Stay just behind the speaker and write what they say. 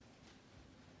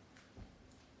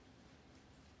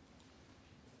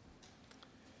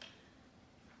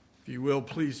you will,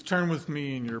 please turn with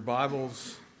me in your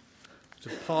Bibles to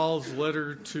Paul's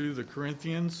letter to the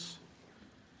Corinthians.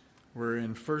 We're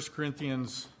in 1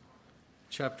 Corinthians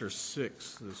chapter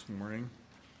 6 this morning.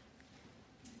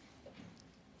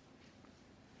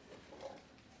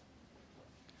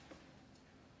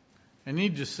 I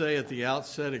need to say at the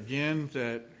outset again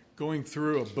that going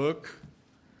through a book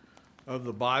of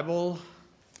the Bible,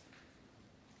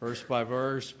 verse by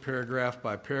verse, paragraph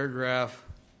by paragraph,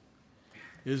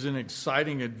 is an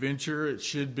exciting adventure. It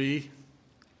should be.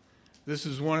 This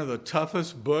is one of the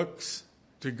toughest books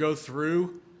to go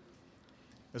through,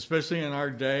 especially in our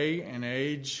day and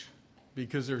age,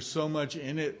 because there's so much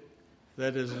in it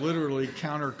that is literally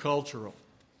countercultural.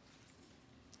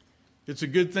 It's a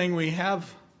good thing we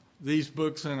have these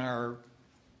books in our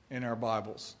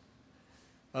Bibles.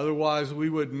 Otherwise, we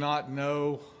would not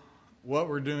know what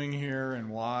we're doing here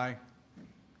and why.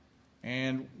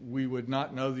 And we would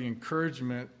not know the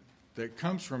encouragement that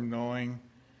comes from knowing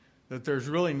that there's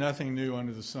really nothing new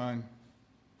under the sun.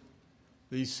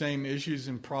 These same issues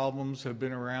and problems have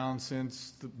been around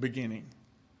since the beginning.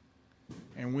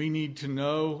 And we need to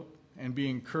know and be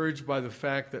encouraged by the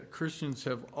fact that Christians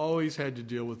have always had to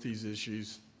deal with these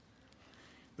issues.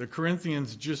 The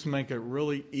Corinthians just make it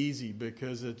really easy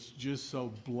because it's just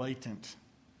so blatant,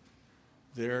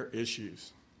 their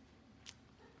issues.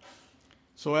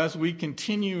 So as we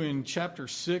continue in chapter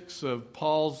 6 of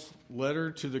Paul's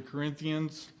letter to the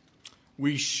Corinthians,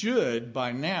 we should,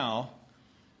 by now,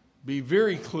 be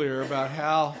very clear about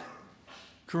how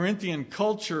Corinthian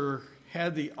culture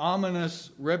had the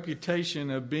ominous reputation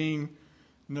of being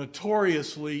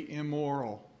notoriously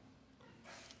immoral.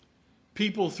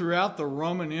 People throughout the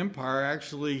Roman Empire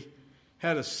actually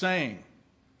had a saying.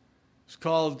 It's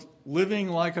called living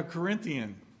like a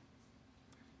Corinthian.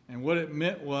 And what it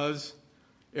meant was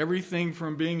everything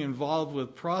from being involved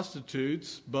with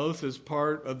prostitutes, both as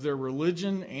part of their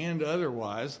religion and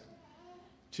otherwise,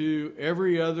 to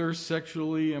every other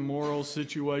sexually immoral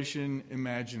situation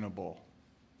imaginable,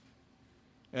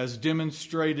 as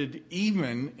demonstrated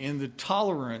even in the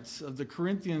tolerance of the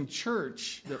Corinthian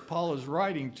church that Paul is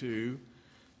writing to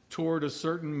toward a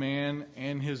certain man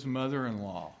and his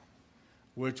mother-in-law,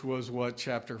 which was what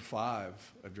chapter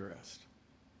 5 addressed.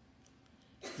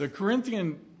 The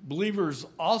Corinthian believers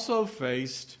also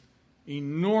faced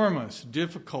enormous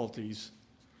difficulties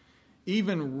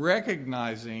even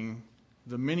recognizing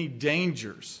the many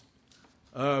dangers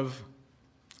of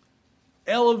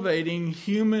elevating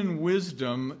human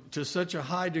wisdom to such a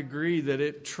high degree that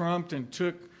it trumped and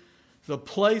took the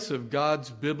place of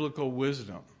God's biblical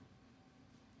wisdom.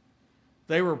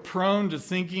 They were prone to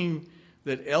thinking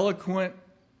that eloquent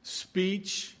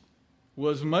speech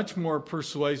was much more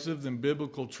persuasive than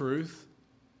biblical truth.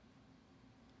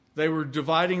 They were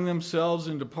dividing themselves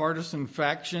into partisan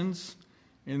factions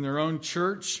in their own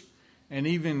church and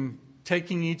even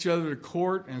taking each other to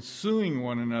court and suing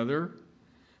one another,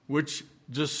 which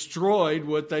destroyed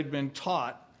what they'd been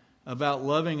taught about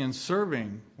loving and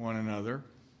serving one another.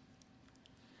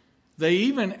 They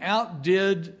even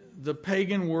outdid the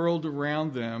pagan world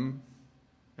around them,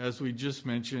 as we just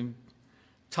mentioned,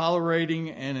 tolerating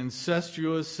an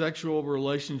incestuous sexual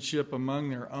relationship among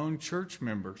their own church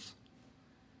members,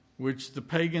 which the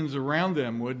pagans around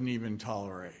them wouldn't even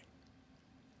tolerate.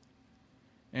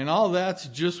 And all that's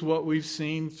just what we've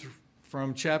seen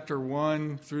from chapter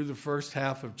 1 through the first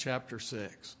half of chapter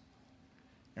 6.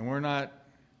 And we're not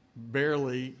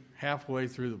barely halfway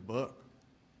through the book.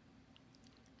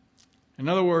 In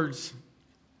other words,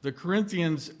 the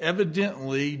Corinthians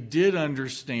evidently did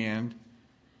understand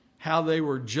how they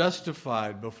were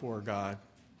justified before God,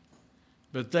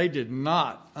 but they did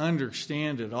not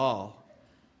understand at all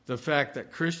the fact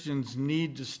that Christians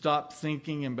need to stop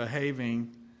thinking and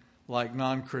behaving like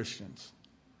non-Christians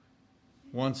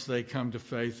once they come to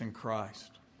faith in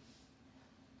Christ.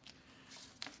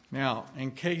 Now, in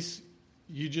case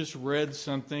you just read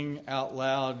something out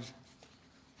loud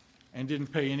and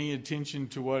didn't pay any attention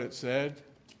to what it said,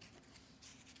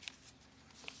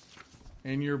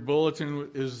 in your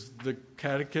bulletin is the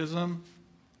catechism,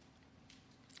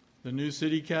 the New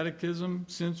City Catechism.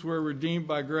 Since we're redeemed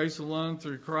by grace alone,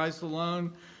 through Christ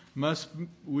alone, must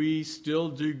we still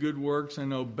do good works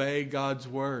and obey God's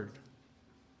word?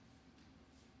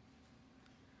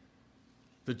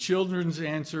 The children's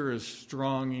answer is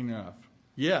strong enough.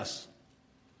 Yes,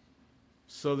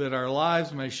 so that our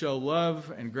lives may show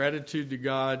love and gratitude to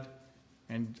God,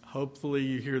 and hopefully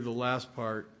you hear the last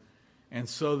part, and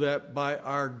so that by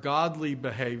our godly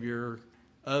behavior,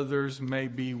 others may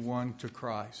be won to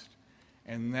Christ.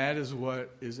 And that is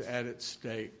what is at its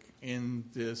stake in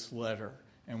this letter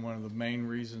and one of the main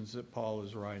reasons that Paul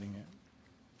is writing it.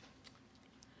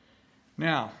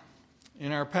 Now,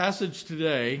 in our passage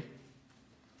today,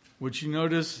 which you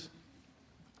notice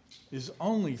is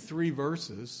only 3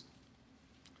 verses,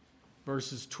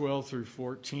 verses 12 through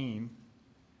 14,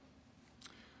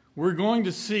 we're going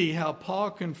to see how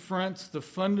Paul confronts the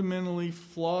fundamentally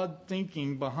flawed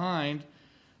thinking behind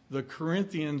the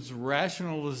Corinthians'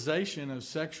 rationalization of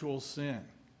sexual sin.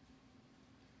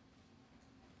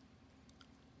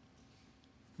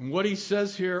 And what he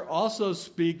says here also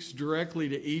speaks directly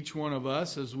to each one of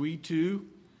us as we too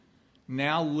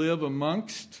now live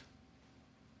amongst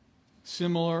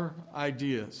similar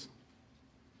ideas.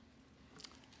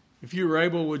 If you are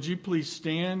able, would you please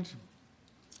stand?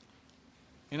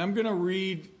 And I'm going to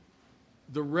read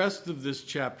the rest of this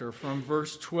chapter from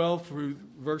verse 12 through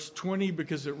verse 20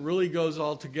 because it really goes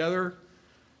all together.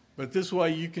 But this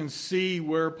way you can see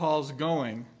where Paul's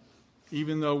going,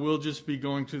 even though we'll just be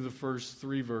going through the first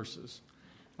 3 verses.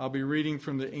 I'll be reading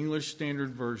from the English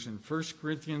Standard Version, 1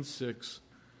 Corinthians 6,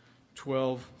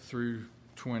 12 through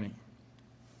 20.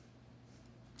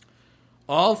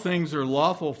 All things are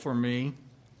lawful for me,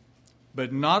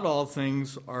 but not all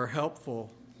things are helpful.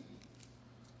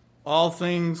 All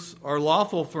things are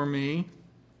lawful for me,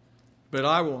 but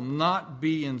I will not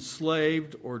be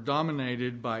enslaved or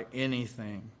dominated by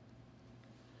anything.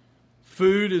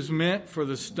 Food is meant for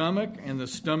the stomach, and the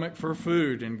stomach for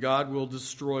food, and God will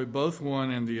destroy both one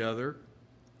and the other.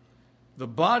 The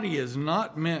body is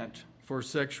not meant for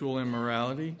sexual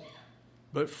immorality,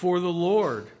 but for the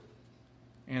Lord,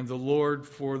 and the Lord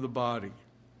for the body.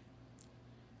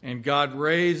 And God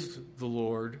raised the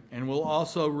Lord and will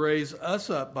also raise us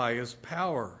up by his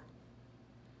power.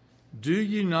 Do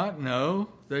you not know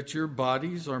that your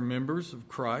bodies are members of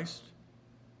Christ?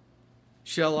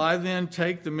 Shall I then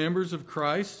take the members of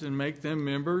Christ and make them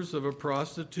members of a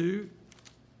prostitute?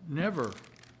 Never.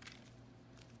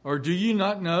 Or do you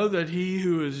not know that he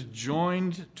who is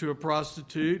joined to a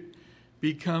prostitute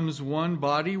becomes one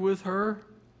body with her?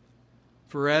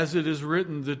 For as it is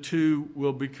written, the two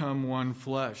will become one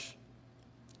flesh.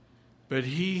 But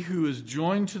he who is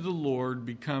joined to the Lord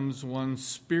becomes one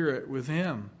spirit with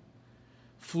him.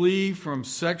 Flee from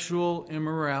sexual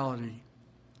immorality.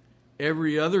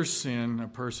 Every other sin a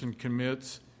person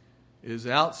commits is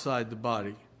outside the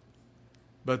body,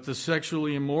 but the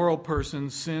sexually immoral person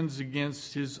sins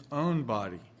against his own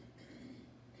body.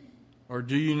 Or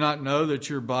do you not know that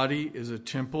your body is a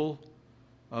temple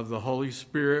of the Holy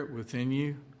Spirit within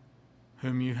you,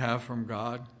 whom you have from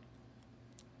God?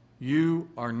 You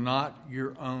are not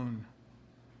your own,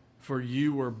 for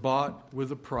you were bought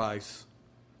with a price.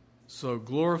 So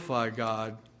glorify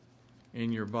God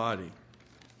in your body.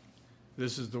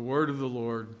 This is the word of the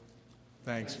Lord.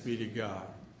 Thanks be to God.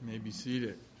 You may be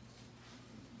seated.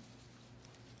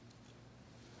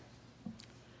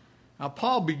 Now,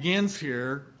 Paul begins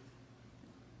here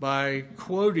by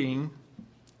quoting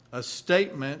a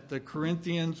statement the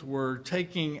Corinthians were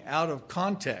taking out of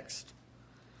context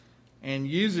and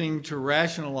using to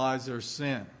rationalize their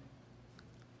sin.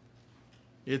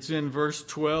 It's in verse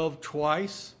 12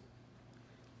 twice,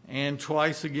 and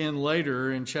twice again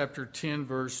later in chapter 10,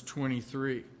 verse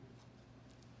 23.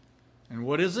 And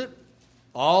what is it?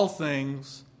 All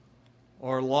things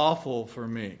are lawful for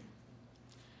me.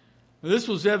 This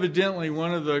was evidently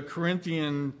one of the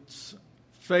Corinthians'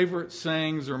 favorite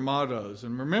sayings or mottos.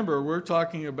 And remember, we're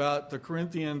talking about the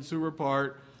Corinthians who were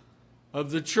part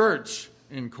of the church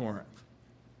in Corinth.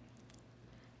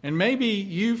 And maybe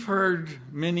you've heard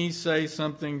many say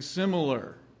something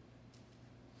similar.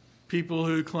 People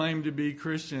who claim to be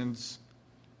Christians,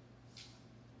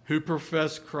 who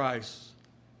profess Christ,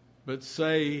 but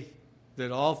say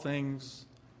that all things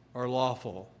are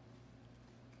lawful.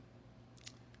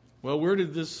 Well, where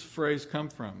did this phrase come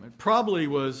from? It probably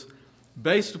was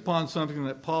based upon something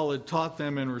that Paul had taught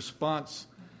them in response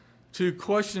to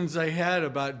questions they had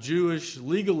about Jewish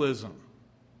legalism.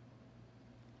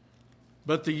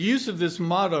 But the use of this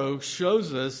motto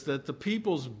shows us that the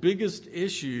people's biggest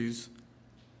issues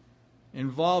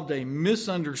involved a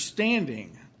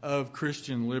misunderstanding of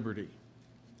Christian liberty.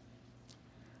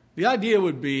 The idea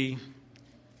would be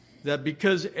that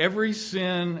because every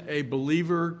sin a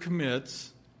believer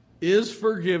commits is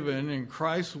forgiven in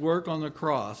Christ's work on the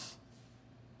cross,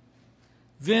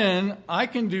 then I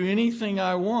can do anything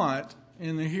I want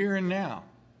in the here and now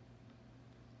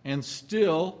and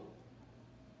still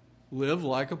live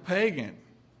like a pagan.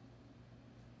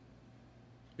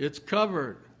 It's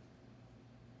covered.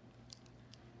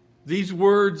 These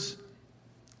words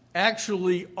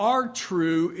actually are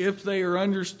true if they are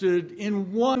understood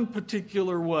in one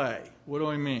particular way. What do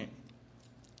I mean?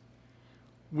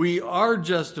 We are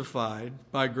justified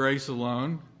by grace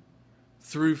alone,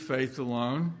 through faith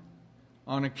alone,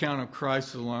 on account of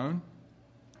Christ alone.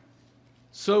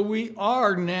 So we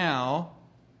are now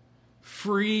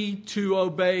free to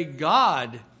obey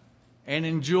God and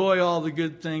enjoy all the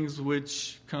good things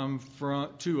which come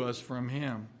to us from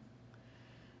Him.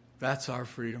 That's our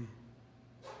freedom.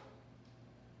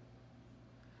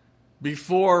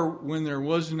 Before, when there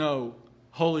was no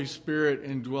Holy Spirit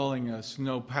indwelling us,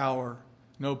 no power,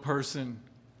 no person,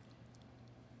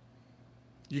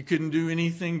 you couldn't do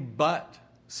anything but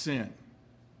sin.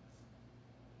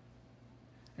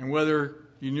 And whether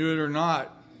you knew it or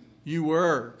not, you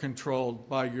were controlled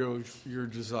by your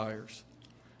desires.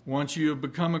 Once you have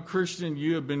become a Christian,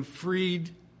 you have been freed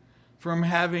from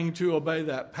having to obey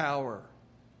that power.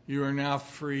 You are now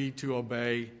free to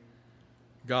obey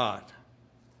God.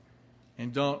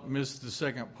 And don't miss the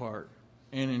second part.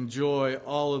 And enjoy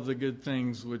all of the good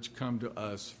things which come to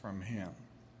us from Him.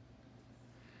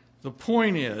 The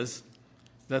point is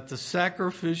that the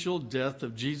sacrificial death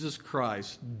of Jesus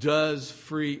Christ does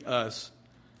free us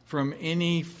from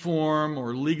any form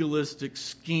or legalistic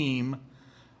scheme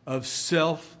of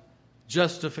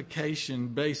self-justification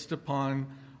based upon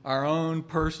our own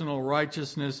personal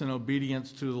righteousness and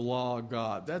obedience to the law of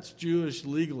God. That's Jewish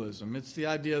legalism. It's the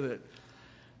idea that,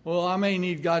 well, I may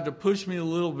need God to push me a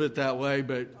little bit that way,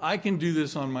 but I can do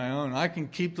this on my own. I can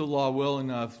keep the law well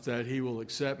enough that He will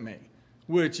accept me,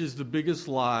 which is the biggest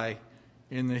lie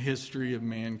in the history of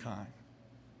mankind.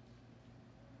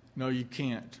 No, you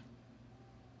can't.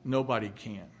 Nobody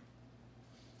can.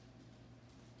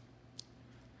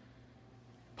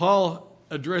 Paul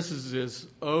addresses this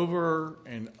over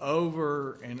and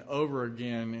over and over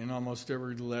again in almost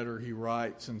every letter he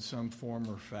writes in some form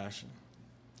or fashion.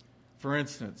 For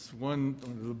instance, one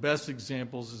of the best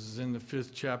examples is in the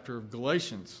 5th chapter of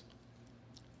Galatians,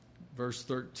 verse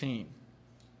 13.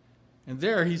 And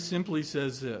there he simply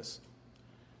says this: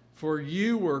 "For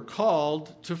you were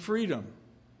called to freedom."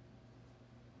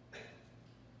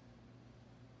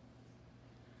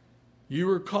 You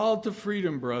were called to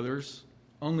freedom, brothers,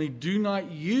 only do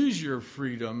not use your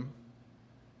freedom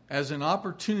as an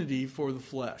opportunity for the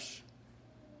flesh,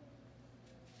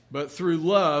 but through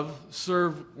love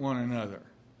serve one another.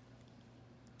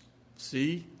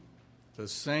 See? The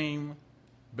same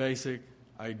basic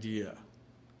idea.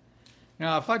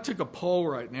 Now, if I took a poll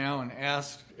right now and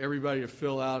asked everybody to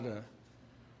fill out a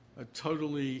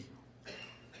totally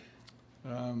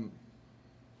a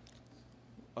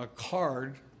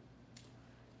card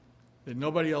that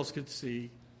nobody else could see,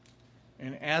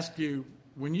 and ask you,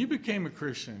 when you became a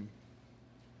Christian,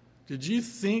 did you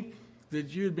think that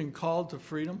you had been called to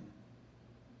freedom?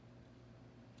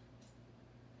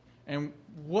 And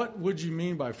what would you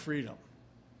mean by freedom?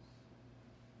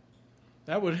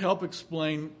 That would help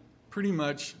explain pretty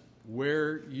much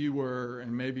where you were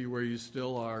and maybe where you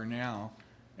still are now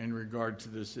in regard to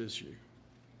this issue.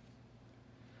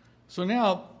 So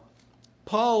now,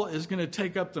 Paul is going to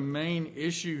take up the main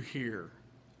issue here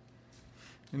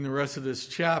in the rest of this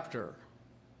chapter.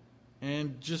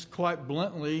 And just quite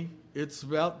bluntly, it's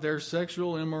about their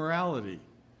sexual immorality.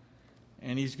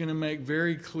 And he's going to make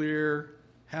very clear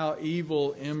how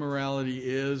evil immorality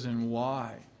is and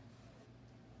why.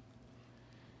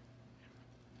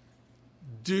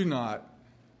 Do not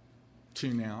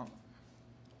tune out.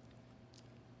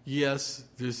 Yes,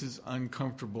 this is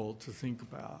uncomfortable to think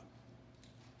about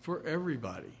for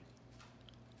everybody.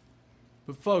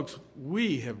 But folks,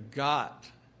 we have got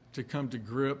to come to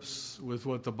grips with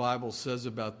what the Bible says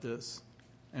about this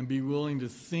and be willing to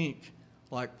think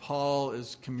like Paul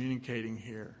is communicating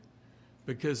here,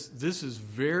 because this is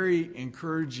very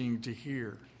encouraging to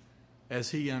hear as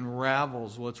he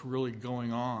unravels what's really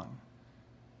going on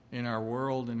in our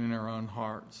world and in our own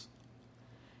hearts.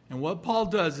 And what Paul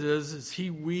does is he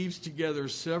weaves together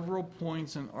several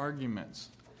points and arguments.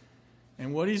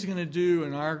 And what he's going to do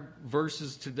in our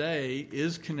verses today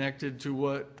is connected to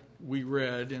what we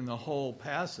read in the whole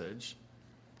passage,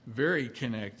 very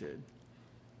connected.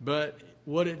 But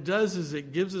what it does is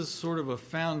it gives us sort of a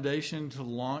foundation to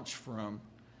launch from,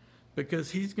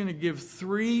 because he's going to give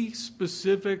 3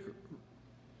 specific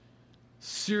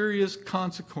serious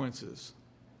consequences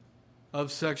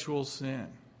of sexual sin.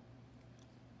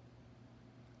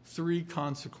 3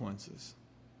 consequences.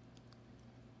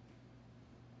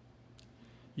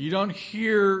 You don't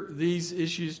hear these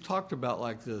issues talked about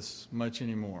like this much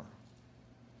anymore.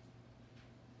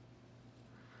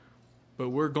 But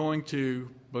we're going to,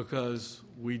 because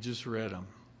we just read them.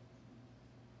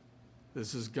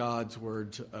 This is God's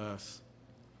word to us.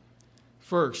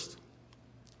 First,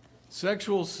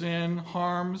 sexual sin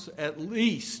harms at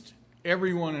least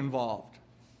everyone involved.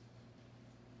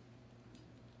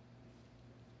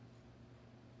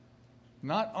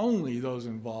 Not only those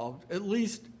involved, at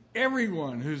least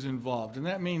everyone who's involved. And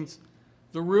that means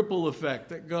the ripple effect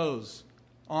that goes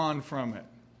on from it.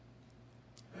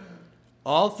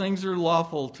 All things are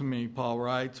lawful to me, Paul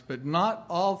writes, but not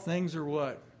all things are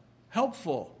what?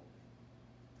 Helpful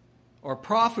or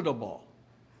profitable.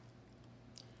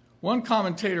 One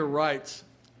commentator writes,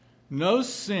 no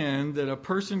sin that a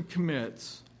person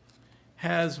commits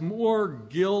has more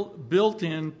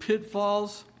built-in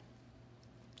pitfalls,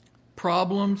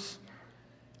 problems,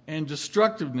 and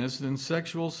destructiveness than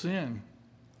sexual sin.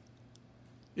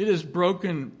 It has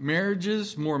broken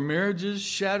marriages,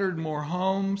 shattered more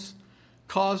homes,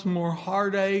 caused more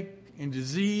heartache and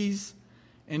disease,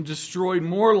 and destroyed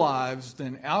more lives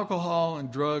than alcohol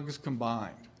and drugs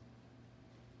combined.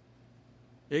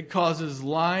 It causes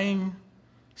lying,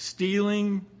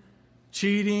 stealing,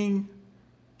 cheating,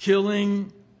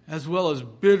 killing, as well as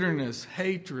bitterness,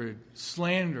 hatred,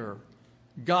 slander,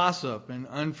 gossip, and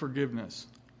unforgiveness.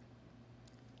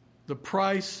 The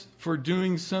price for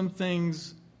doing some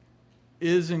things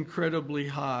is incredibly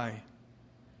high.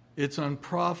 It's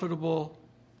unprofitable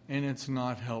and it's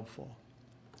not helpful.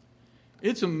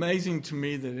 It's amazing to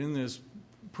me that in this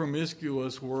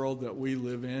promiscuous world that we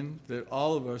live in, that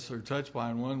all of us are touched by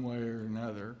in one way or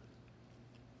another.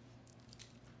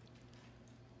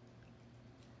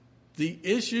 The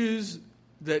issues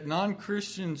that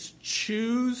non-Christians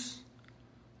choose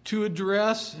to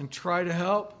address and try to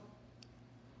help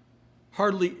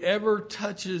hardly ever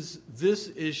touches this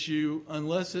issue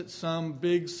unless it's some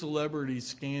big celebrity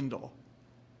scandal.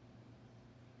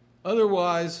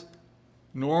 Otherwise,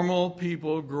 normal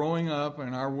people growing up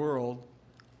in our world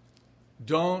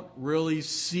don't really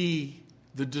see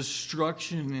the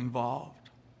destruction involved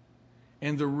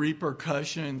and the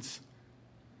repercussions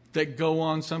that go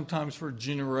on sometimes for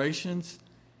generations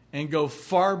and go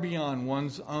far beyond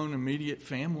one's own immediate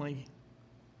family.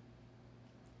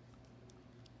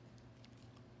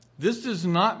 This does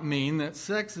not mean that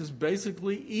sex is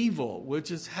basically evil,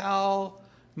 which is how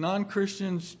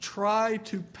non-Christians try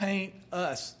to paint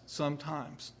us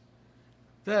sometimes.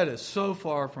 That is so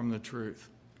far from the truth.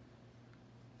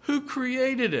 Who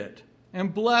created it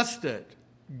and blessed it?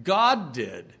 God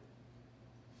did.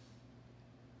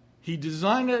 He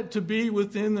designed it to be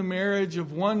within the marriage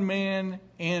of one man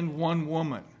and one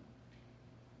woman.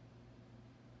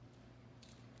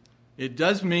 It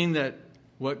does mean that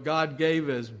what God gave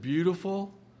as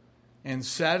beautiful and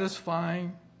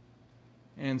satisfying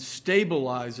and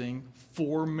stabilizing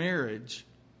for marriage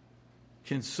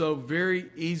can so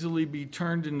very easily be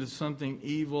turned into something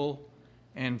evil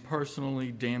and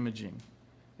personally damaging.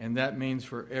 And that means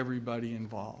for everybody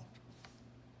involved.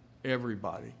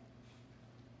 Everybody.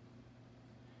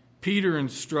 Peter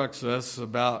instructs us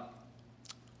about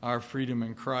our freedom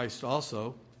in Christ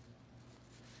also.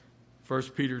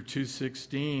 1 Peter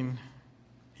 2:16,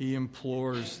 he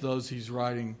implores those he's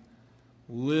writing,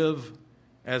 live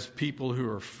as people who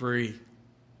are free,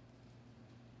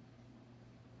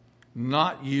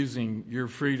 not using your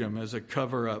freedom as a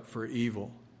cover-up for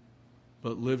evil,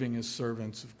 but living as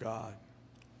servants of God.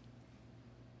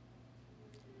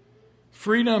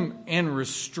 Freedom and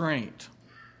restraint,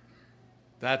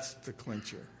 that's the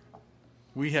clincher.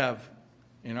 We have,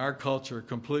 in our culture,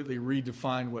 completely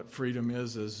redefined what freedom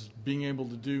is as being able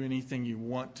to do anything you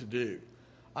want to do.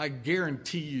 I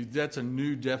guarantee you that's a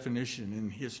new definition in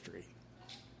history,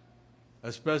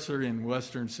 especially in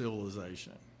Western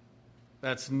civilization.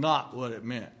 That's not what it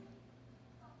meant.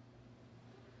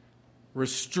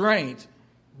 Restraint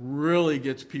really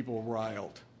gets people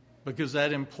riled because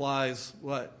that implies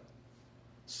what?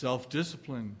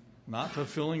 Self-discipline, not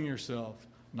fulfilling yourself,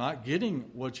 not getting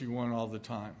what you want all the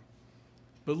time.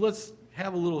 But let's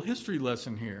have a little history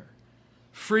lesson here.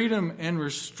 Freedom and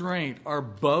restraint are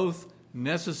both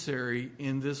necessary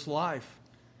in this life.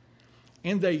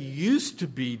 And they used to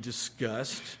be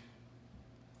discussed,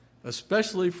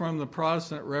 especially from the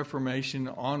Protestant Reformation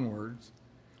onwards,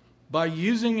 by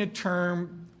using a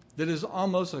term that is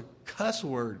almost a cuss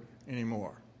word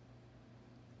anymore.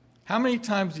 How many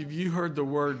times have you heard the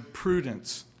word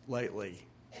prudence lately?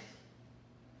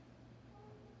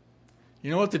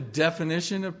 You know what the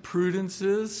definition of prudence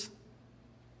is?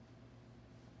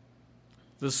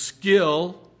 The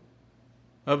skill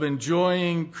of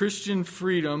enjoying Christian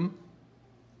freedom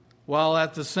while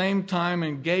at the same time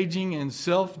engaging in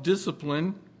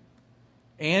self-discipline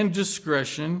and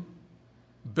discretion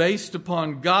based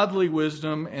upon godly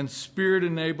wisdom and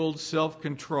Spirit-enabled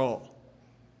self-control.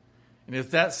 And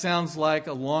if that sounds like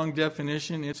a long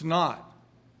definition, it's not.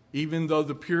 even though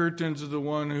the Puritans are the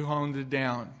one who honed it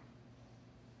down.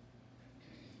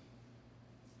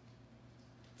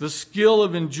 The skill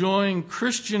of enjoying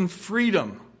Christian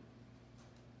freedom,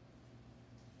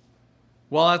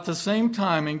 while at the same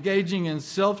time engaging in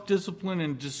self-discipline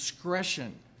and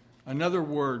discretion, another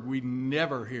word we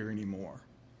never hear anymore,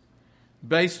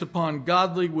 based upon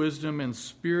godly wisdom and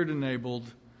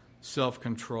Spirit-enabled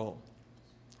self-control.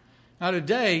 Now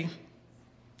today,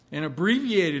 an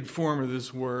abbreviated form of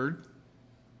this word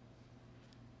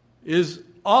is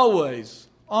almost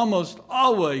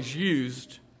always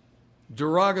used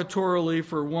derogatorily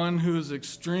for one who is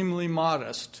extremely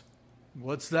modest.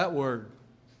 What's that word?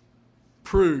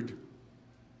 Prude.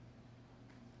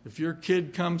 If your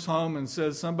kid comes home and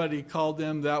says somebody called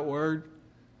them that word,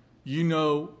 you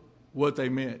know what they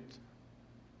meant.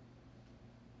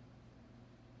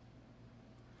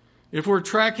 If we're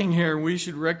tracking here, we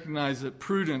should recognize that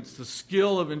prudence, the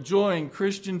skill of enjoying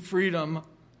Christian freedom,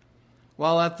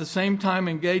 while at the same time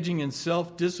engaging in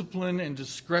self-discipline and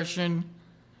discretion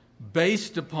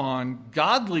based upon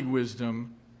godly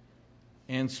wisdom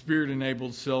and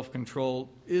Spirit-enabled self-control,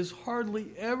 is hardly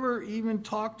ever even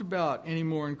talked about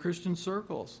anymore in Christian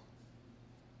circles.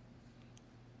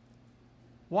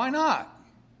 Why not?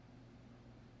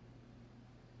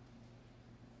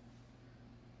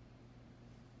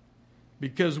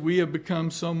 Because we have become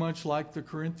so much like the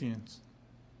Corinthians.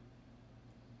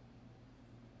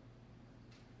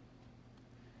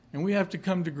 And we have to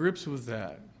come to grips with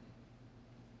that.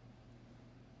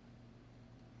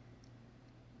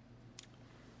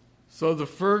 So the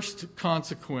first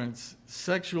consequence,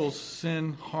 sexual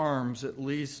sin harms at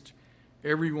least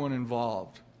everyone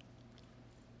involved.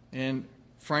 And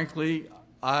frankly,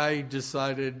 I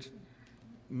decided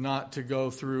not to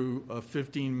go through a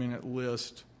 15-minute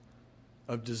list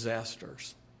of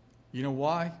disasters. You know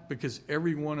why? Because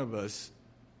every one of us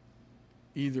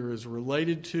either is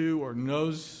related to or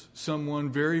knows someone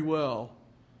very well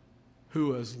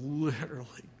who has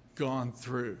literally gone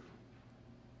through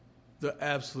the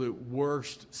absolute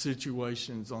worst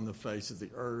situations on the face of the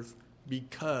earth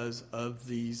because of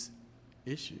these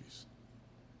issues.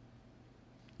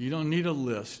 You don't need a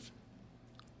list.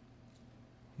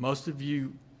 Most of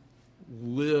you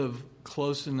live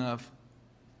close enough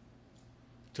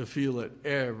to feel it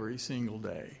every single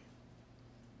day.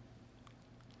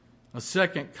 A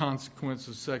second consequence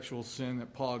of sexual sin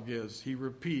that Paul gives, he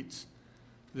repeats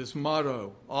this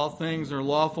motto, all things are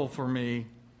lawful for me,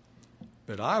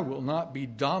 but I will not be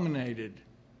dominated.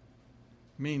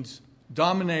 Means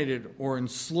dominated or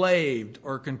enslaved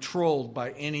or controlled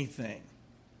by anything.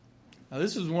 Now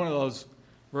this is one of those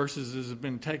verses that has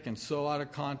been taken so out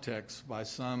of context by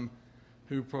some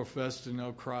who profess to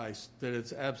know Christ that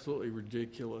it's absolutely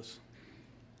ridiculous.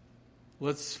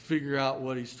 Let's figure out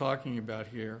what he's talking about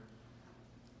here.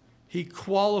 He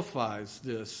qualifies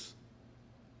this.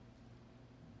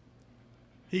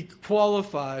 He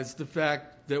qualifies the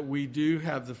fact that we do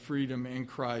have the freedom in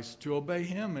Christ to obey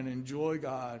him and enjoy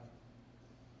God.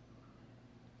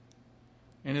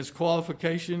 And his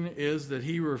qualification is that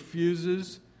he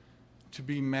refuses to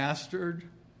be mastered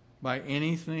by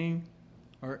anything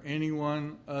or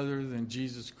anyone other than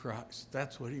Jesus Christ.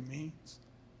 That's what he means.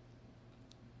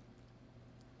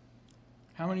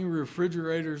 How many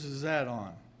refrigerators is that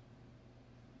on?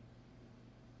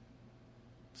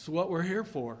 It's what we're here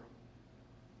for.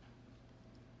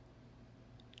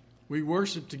 We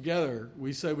worship together.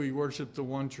 We say we worship the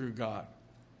one true God.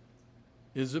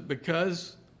 Is it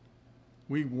because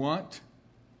we want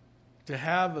to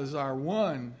have as our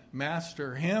one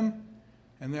master him,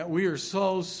 and that we are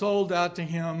so sold out to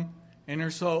him and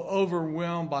are so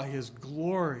overwhelmed by his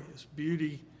glory, his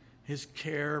beauty, his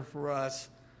care for us,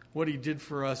 what he did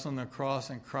for us on the cross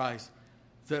in Christ,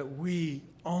 that we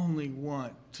only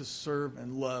want to serve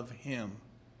and love him,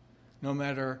 no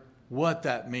matter what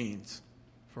that means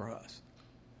for us.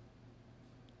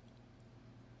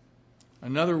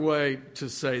 Another way to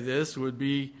say this would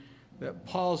be that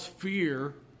Paul's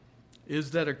fear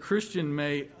is that a Christian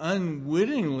may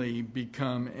unwittingly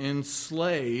become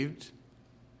enslaved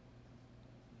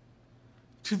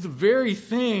to the very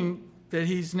thing that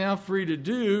he's now free to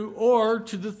do, or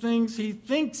to the things he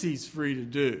thinks he's free to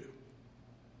do.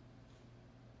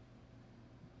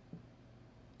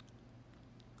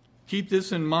 Keep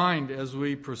this in mind as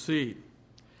we proceed.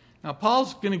 Now,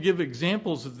 Paul's going to give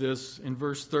examples of this in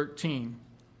verse 13.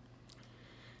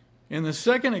 And the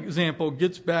second example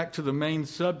gets back to the main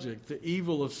subject, the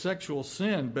evil of sexual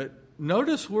sin. But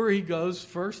notice where he goes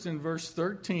first in verse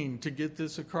 13 to get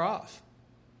this across.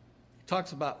 He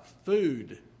talks about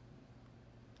food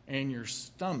and your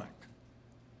stomach.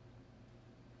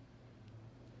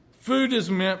 Food is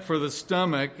meant for the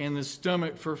stomach and the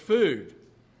stomach for food.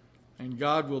 And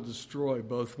God will destroy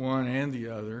both one and the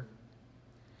other.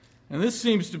 And this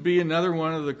seems to be another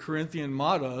one of the Corinthian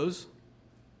mottos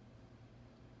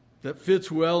that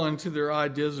fits well into their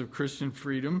ideas of Christian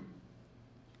freedom.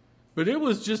 But it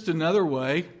was just another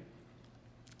way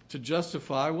to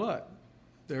justify what?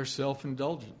 Their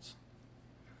self-indulgence.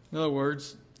 In other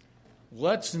words,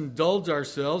 let's indulge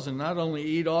ourselves and not only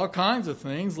eat all kinds of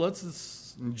things,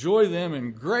 let's enjoy them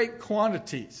in great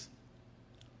quantities.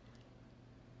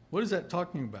 What is that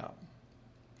talking about?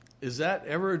 Is that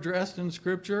ever addressed in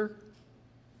Scripture?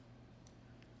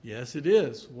 Yes, it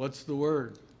is. What's the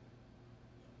word?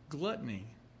 Gluttony.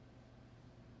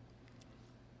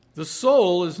 The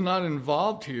soul is not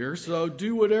involved here, so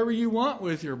do whatever you want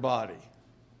with your body,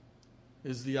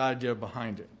 is the idea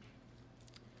behind it.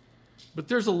 But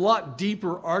there's a lot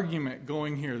deeper argument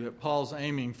going here that Paul's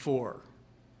aiming for.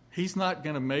 He's not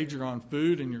going to major on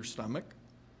food in your stomach.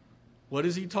 What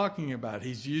is he talking about?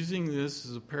 He's using this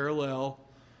as a parallel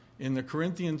in the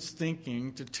Corinthians'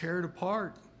 thinking to tear it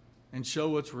apart and show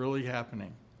what's really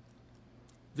happening.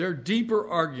 Their deeper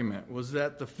argument was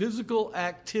that the physical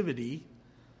activity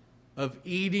of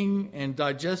eating and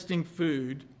digesting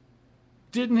food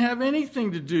didn't have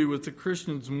anything to do with the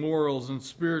Christian's morals and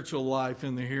spiritual life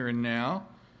in the here and now.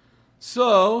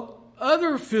 So,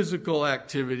 other physical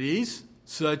activities,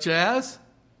 such as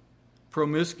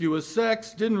promiscuous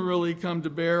sex, didn't really come to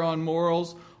bear on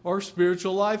morals or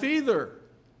spiritual life either.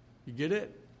 You get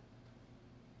it?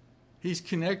 He's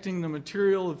connecting the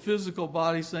material and physical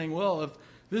body, saying, well, if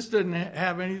this doesn't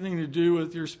have anything to do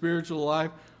with your spiritual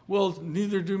life, well,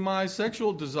 neither do my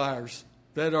sexual desires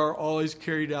that are always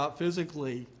carried out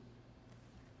physically.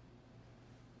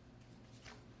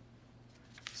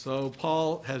 So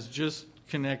Paul has just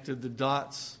connected the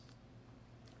dots.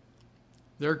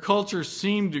 Their culture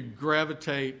seemed to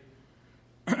gravitate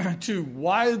to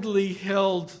widely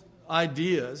held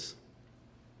ideas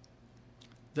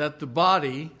that the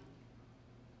body,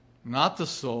 not the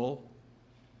soul,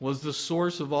 was the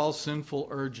source of all sinful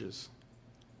urges.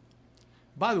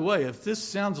 By the way, if this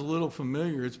sounds a little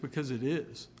familiar, it's because it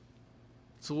is.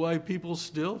 It's the way people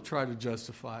still try to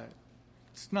justify it.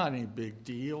 It's not any big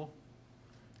deal.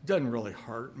 It doesn't really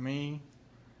hurt me.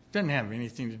 It doesn't have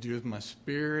anything to do with my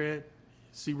spirit.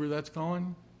 See where that's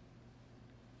going?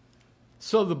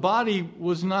 So the body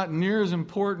was not near as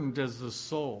important as the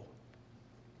soul.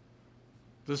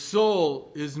 The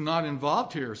soul is not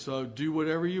involved here, so do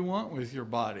whatever you want with your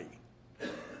body.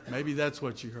 Maybe that's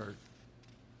what you heard.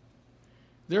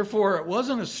 Therefore, it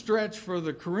wasn't a stretch for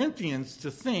the Corinthians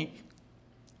to think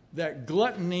that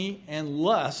gluttony and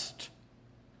lust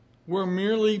were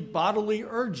merely bodily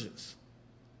urges.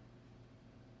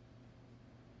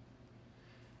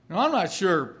 Now, I'm not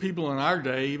sure people in our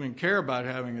day even care about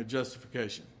having a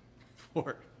justification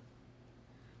for it.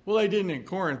 Well, they didn't in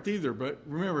Corinth either, but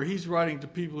remember, he's writing to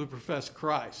people who profess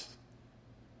Christ.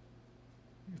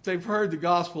 If they've heard the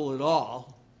gospel at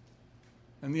all,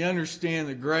 and they understand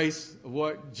the grace of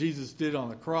what Jesus did on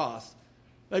the cross,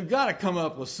 they've got to come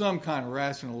up with some kind of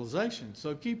rationalization.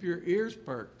 So keep your ears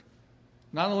perked.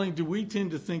 Not only do we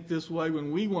tend to think this way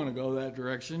when we want to go that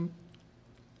direction,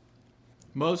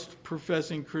 most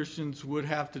professing Christians would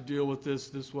have to deal with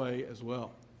this way as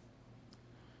well.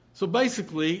 So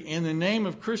basically, in the name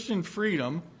of Christian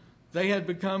freedom, they had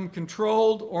become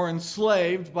controlled or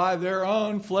enslaved by their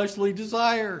own fleshly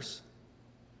desires.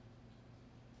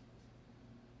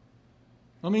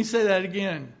 Let me say that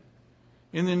again.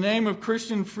 In the name of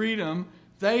Christian freedom,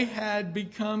 they had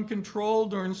become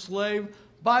controlled or enslaved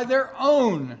by their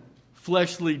own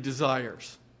fleshly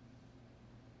desires.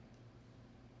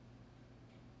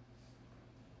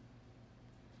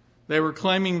 They were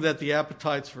claiming that the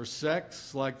appetites for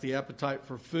sex, like the appetite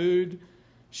for food,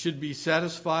 should be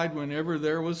satisfied whenever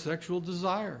there was sexual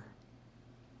desire.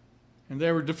 And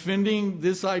they were defending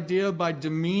this idea by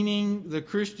demeaning the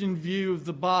Christian view of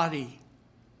the body,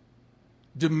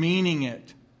 demeaning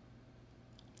it,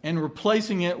 and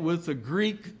replacing it with the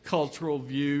Greek cultural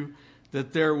view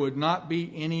that there would not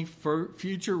be any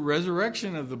future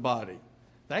resurrection of the body.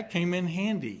 That came in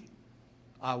handy.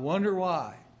 I wonder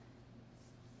why.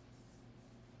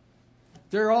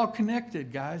 They're all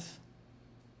connected, guys.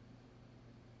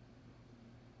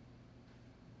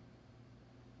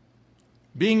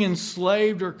 Being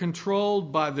enslaved or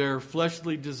controlled by their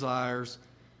fleshly desires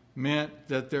meant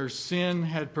that their sin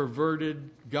had perverted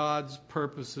God's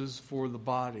purposes for the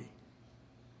body.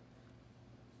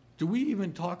 Do we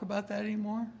even talk about that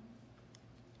anymore?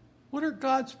 What are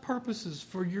God's purposes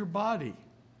for your body?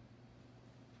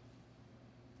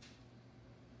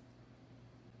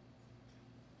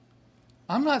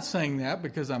 I'm not saying that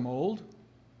because I'm old.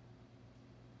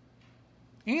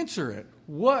 Answer it.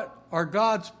 What are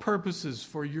God's purposes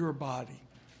for your body?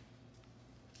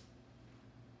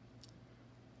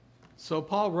 So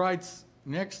Paul writes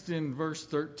next in verse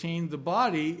 13, the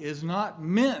body is not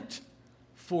meant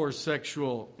for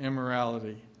sexual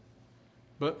immorality,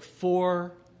 but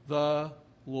for the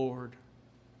Lord.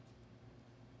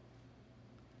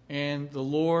 And the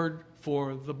Lord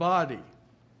for the body.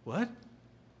 What?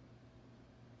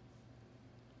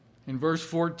 In verse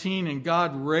 14, and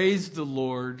God raised the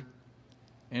Lord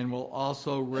and will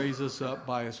also raise us up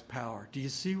by his power. Do you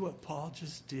see what Paul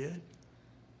just did?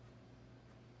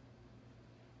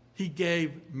 He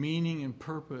gave meaning and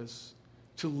purpose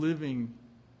to living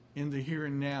in the here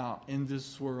and now, in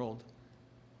this world,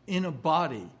 in a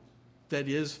body that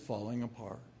is falling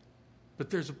apart.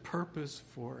 But there's a purpose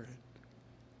for it.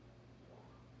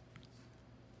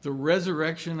 The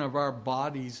resurrection of our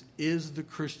bodies is the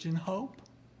Christian hope.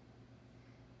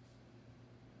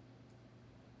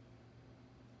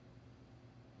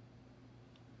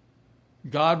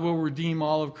 God will redeem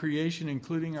all of creation,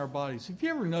 including our bodies. Have you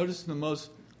ever noticed the most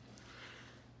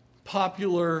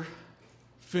popular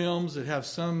films that have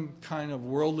some kind of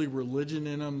worldly religion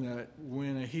in them, that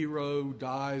when a hero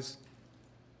dies,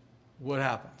 what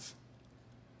happens?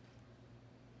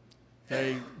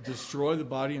 They destroy the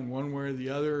body in one way or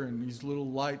the other, and these little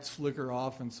lights flicker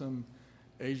off, and some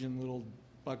Asian little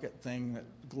bucket thing that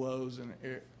glows, and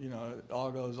it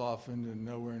all goes off into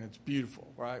nowhere, and it's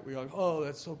beautiful, right? We go, oh,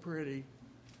 that's so pretty.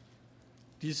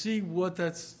 Do you see what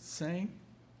that's saying?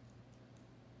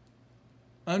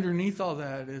 Underneath all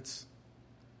that, it's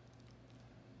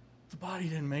the body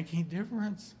didn't make any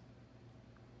difference.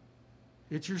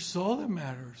 It's your soul that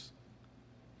matters.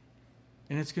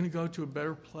 And it's going to go to a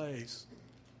better place.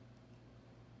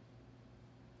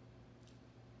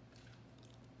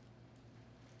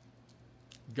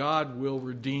 God will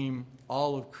redeem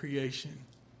all of creation,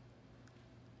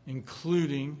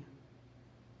 including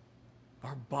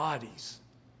our bodies.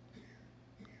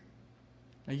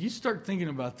 Now you start thinking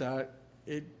about that,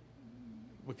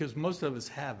 because most of us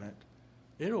haven't,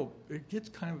 it gets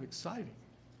kind of exciting.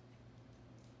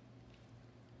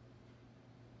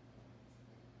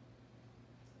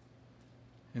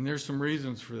 And there's some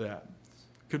reasons for that.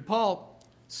 Could Paul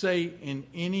say in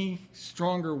any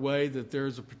stronger way that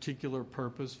there's a particular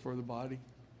purpose for the body?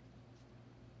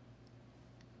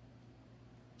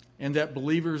 And that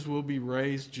believers will be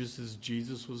raised just as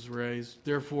Jesus was raised.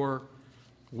 Therefore,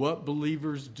 what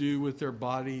believers do with their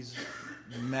bodies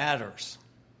matters.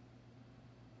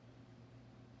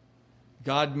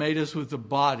 God made us with a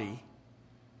body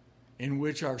in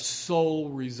which our soul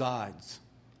resides.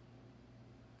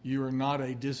 You are not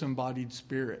a disembodied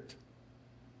spirit.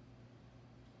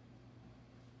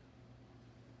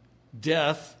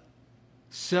 Death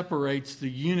separates the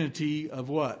unity of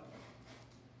what?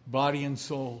 Body and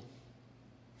soul.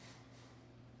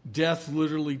 Death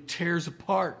literally tears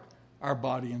apart our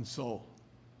body and soul,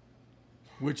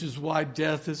 which is why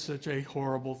death is such a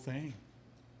horrible thing.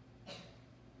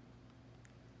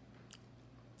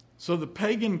 So the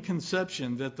pagan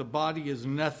conception that the body is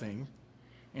nothing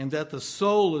and that the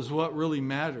soul is what really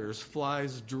matters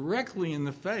flies directly in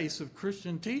the face of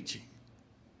Christian teaching,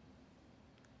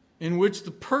 in which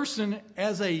the person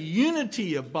as a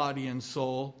unity of body and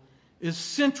soul is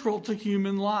central to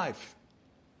human life.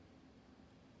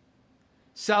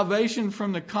 Salvation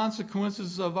from the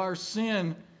consequences of our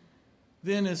sin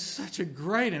then is such a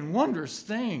great and wondrous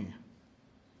thing.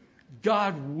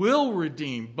 God will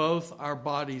redeem both our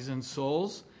bodies and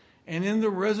souls, and in the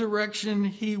resurrection,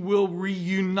 he will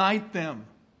reunite them.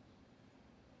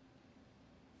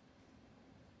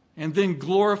 And then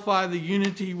glorify the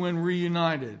unity when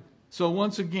reunited. So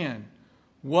once again,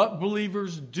 what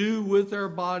believers do with their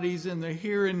bodies in the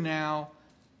here and now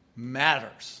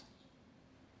matters.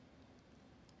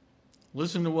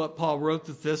 Listen to what Paul wrote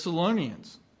to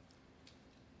Thessalonians.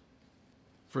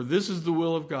 For this is the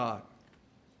will of God.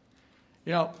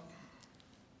 You know,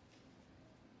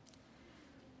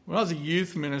 when I was a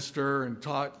youth minister and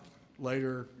taught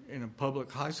later in a public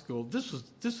high school, this was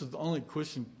the only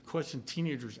question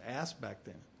teenagers asked back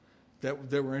then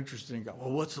that were interested in God.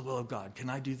 Well, what's the will of God? Can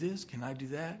I do this? Can I do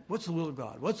that? What's the will of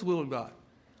God? What's the will of God?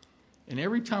 And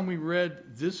every time we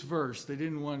read this verse, they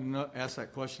didn't want to ask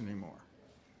that question anymore,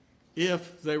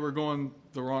 if they were going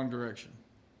the wrong direction.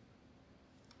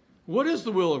 What is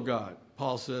the will of God?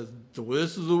 Paul says,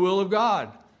 this is the will of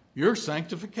God, your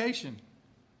sanctification,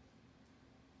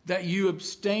 that you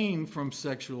abstain from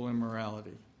sexual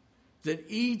immorality, that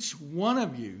each one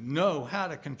of you know how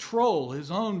to control his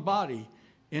own body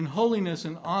in holiness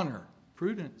and honor,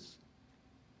 prudence,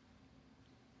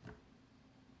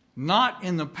 not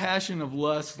in the passion of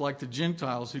lust like the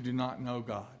Gentiles who do not know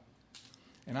God.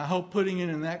 And I hope putting it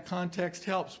in that context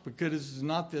helps, because this is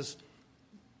not this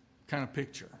kind of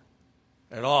picture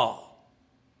at all.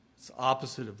 It's the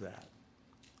opposite of that.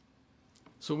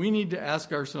 So we need to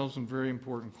ask ourselves some very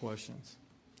important questions.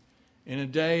 In a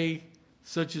day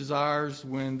such as ours,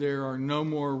 when there are no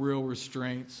more real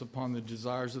restraints upon the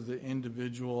desires of the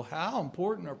individual, how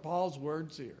important are Paul's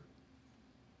words here?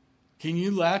 Can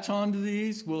you latch on to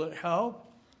these? Will it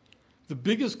help? The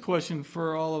biggest question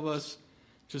for all of us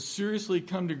to seriously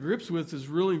come to grips with is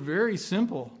really very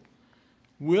simple.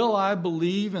 Will I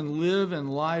believe and live in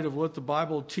light of what the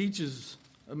Bible teaches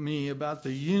me about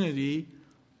the unity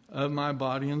of my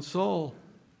body and soul?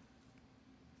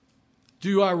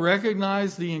 Do I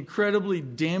recognize the incredibly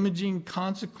damaging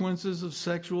consequences of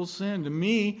sexual sin to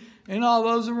me and all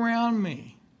those around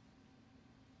me?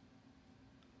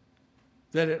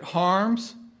 That it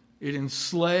harms, it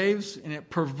enslaves, and it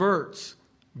perverts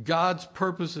God's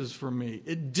purposes for me.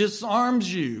 It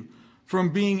disarms you from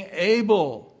being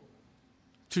able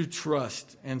to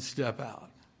trust and step out.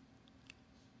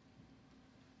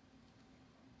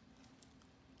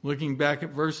 Looking back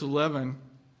at verse 11,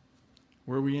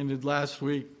 where we ended last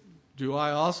week, do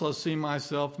I also see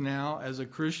myself now as a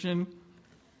Christian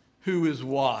who is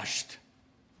washed,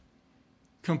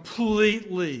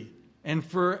 completely and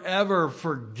forever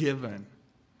forgiven?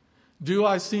 Do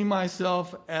I see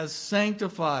myself as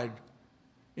sanctified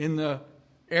in the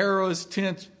aorist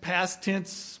tense, past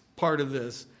tense part of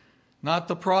this, not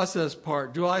the process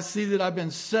part? Do I see that I've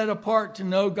been set apart to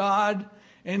know God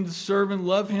and to serve and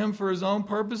love Him for His own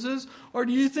purposes? Or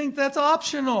do you think that's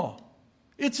optional?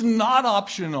 It's not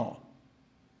optional.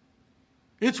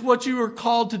 It's what you are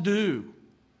called to do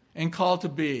and called to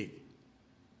be.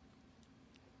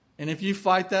 And if you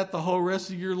fight that the whole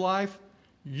rest of your life,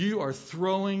 you are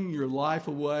throwing your life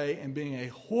away and being a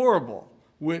horrible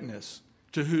witness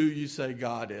to who you say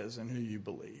God is and who you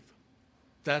believe.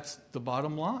 That's the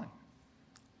bottom line.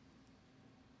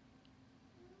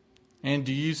 And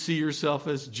do you see yourself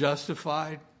as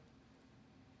justified?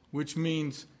 Which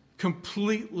means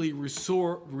completely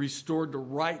restored to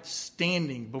right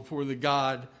standing before the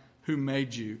God who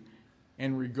made you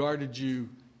and regarded you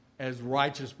as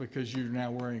righteous because you're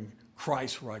now wearing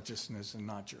Christ's righteousness and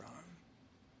not your own.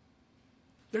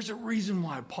 There's a reason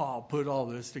why Paul put all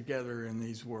this together in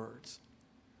these words.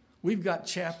 We've got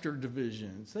chapter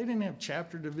divisions. They didn't have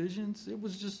chapter divisions. It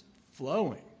was just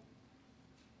flowing.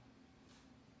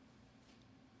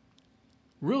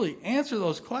 Really answer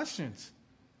those questions.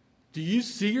 Do you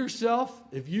see yourself,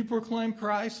 if you proclaim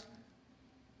Christ,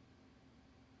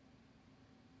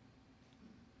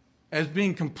 as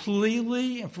being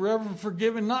completely and forever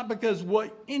forgiven, not because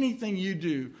of anything you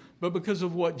do, but because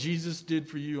of what Jesus did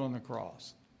for you on the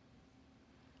cross?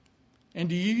 And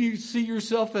do you see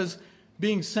yourself as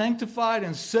being sanctified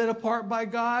and set apart by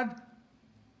God?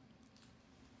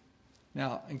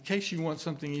 Now, in case you want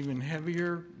something even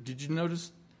heavier, did you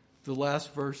notice the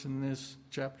last verse in this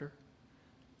chapter?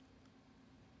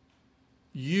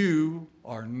 You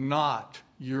are not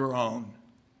your own.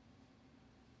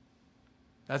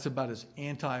 That's about as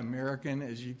anti-American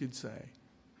as you could say.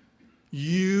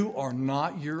 You are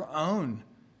not your own.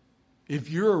 If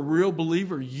you're a real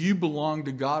believer, you belong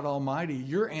to God Almighty.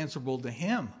 You're answerable to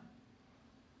Him.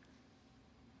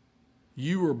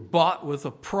 You were bought with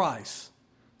a price.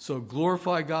 So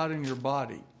glorify God in your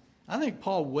body. I think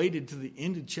Paul waited to the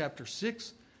end of chapter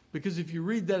 6, because if you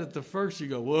read that at the first, you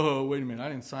go, whoa, wait a minute, I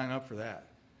didn't sign up for that.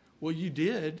 Well, you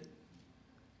did.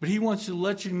 But he wants to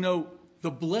let you know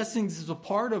the blessings is a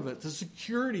part of it. The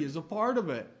security is a part of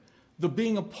it. The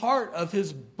being a part of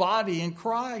His body in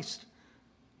Christ.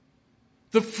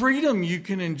 The freedom you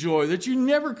can enjoy that you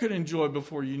never could enjoy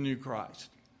before you knew Christ.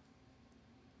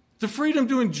 The freedom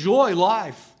to enjoy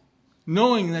life,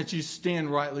 knowing that you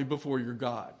stand rightly before your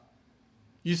God.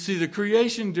 You see the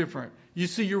creation different. You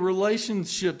see your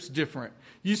relationships different.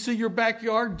 You see your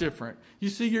backyard different. You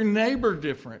see your neighbor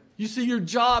different. You see your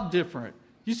job different.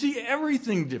 You see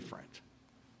everything different.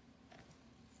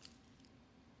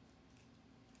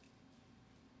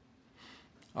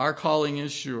 Our calling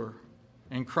is sure,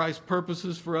 and Christ's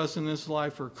purposes for us in this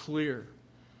life are clear.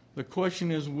 The question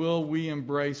is, will we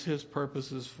embrace His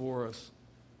purposes for us?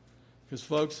 Because,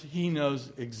 folks, He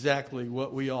knows exactly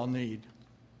what we all need.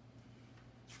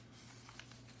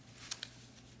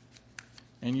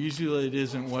 And usually it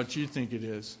isn't what you think it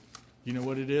is. You know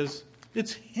what it is?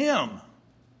 It's Him.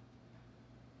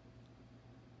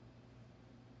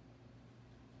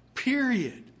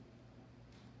 Period.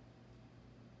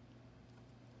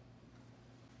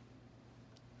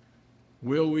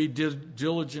 Will we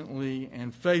diligently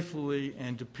and faithfully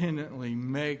and dependently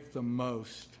make the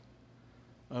most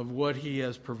of what he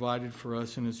has provided for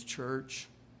us in his church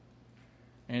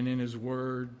and in his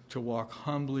word, to walk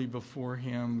humbly before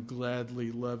him,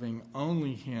 gladly loving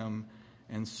only him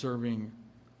and serving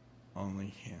only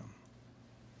him?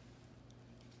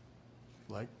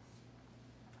 Like